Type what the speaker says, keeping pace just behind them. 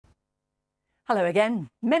Hello again.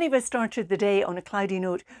 Many of us started the day on a cloudy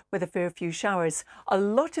note with a fair few showers. A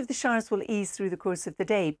lot of the showers will ease through the course of the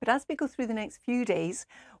day, but as we go through the next few days,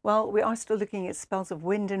 well, we are still looking at spells of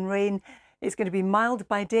wind and rain. It's going to be mild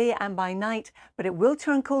by day and by night, but it will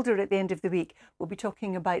turn colder at the end of the week. We'll be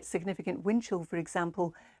talking about significant wind chill, for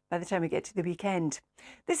example, by the time we get to the weekend.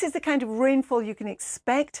 This is the kind of rainfall you can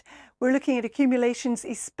expect. We're looking at accumulations,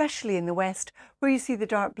 especially in the west, where you see the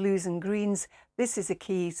dark blues and greens. This is a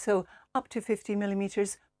key, so up to 50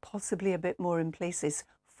 millimetres, possibly a bit more in places,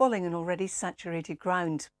 falling on already saturated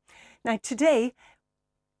ground. Now today,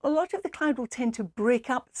 a lot of the cloud will tend to break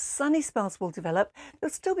up, sunny spells will develop.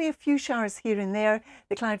 There'll still be a few showers here and there,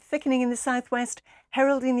 the cloud thickening in the southwest,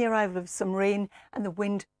 heralding the arrival of some rain, and the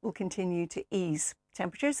wind will continue to ease.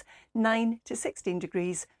 Temperatures 9 to 16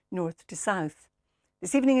 degrees north to south.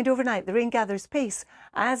 This evening and overnight, the rain gathers pace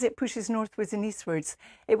as it pushes northwards and eastwards.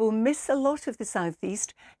 It will miss a lot of the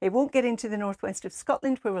southeast. It won't get into the northwest of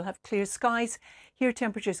Scotland, where we'll have clear skies. Here,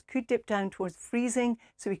 temperatures could dip down towards freezing,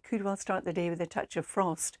 so we could well start the day with a touch of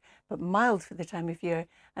frost, but mild for the time of year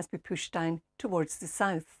as we push down towards the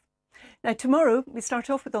south. Now tomorrow, we start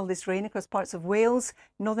off with all this rain across parts of Wales,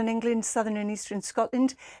 northern England, southern and eastern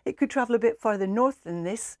Scotland. It could travel a bit farther north than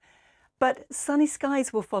this. But sunny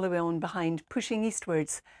skies will follow on behind, pushing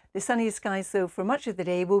eastwards. The sunniest skies, though, for much of the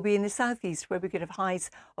day will be in the southeast, where we could have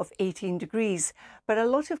highs of 18 degrees. But a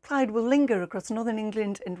lot of cloud will linger across northern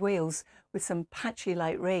England and Wales with some patchy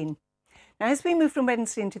light rain. Now, as we move from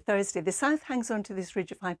Wednesday into Thursday, the south hangs on to this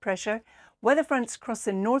ridge of high pressure. Weather fronts cross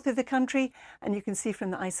the north of the country, and you can see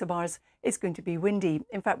from the isobars it's going to be windy.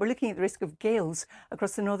 In fact, we're looking at the risk of gales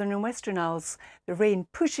across the northern and western Isles, the rain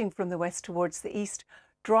pushing from the west towards the east.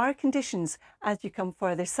 Drier conditions as you come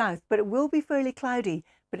further south, but it will be fairly cloudy,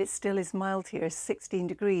 but it still is mild here, 16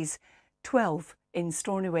 degrees, 12 in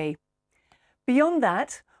Stornoway. Beyond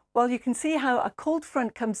that, well, you can see how a cold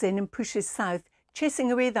front comes in and pushes south,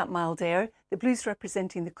 chasing away that mild air, the blues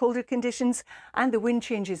representing the colder conditions, and the wind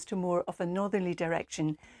changes to more of a northerly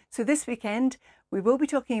direction. So this weekend, we will be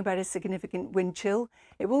talking about a significant wind chill.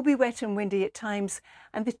 It will be wet and windy at times,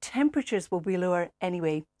 and the temperatures will be lower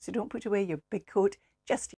anyway, so don't put away your big coat just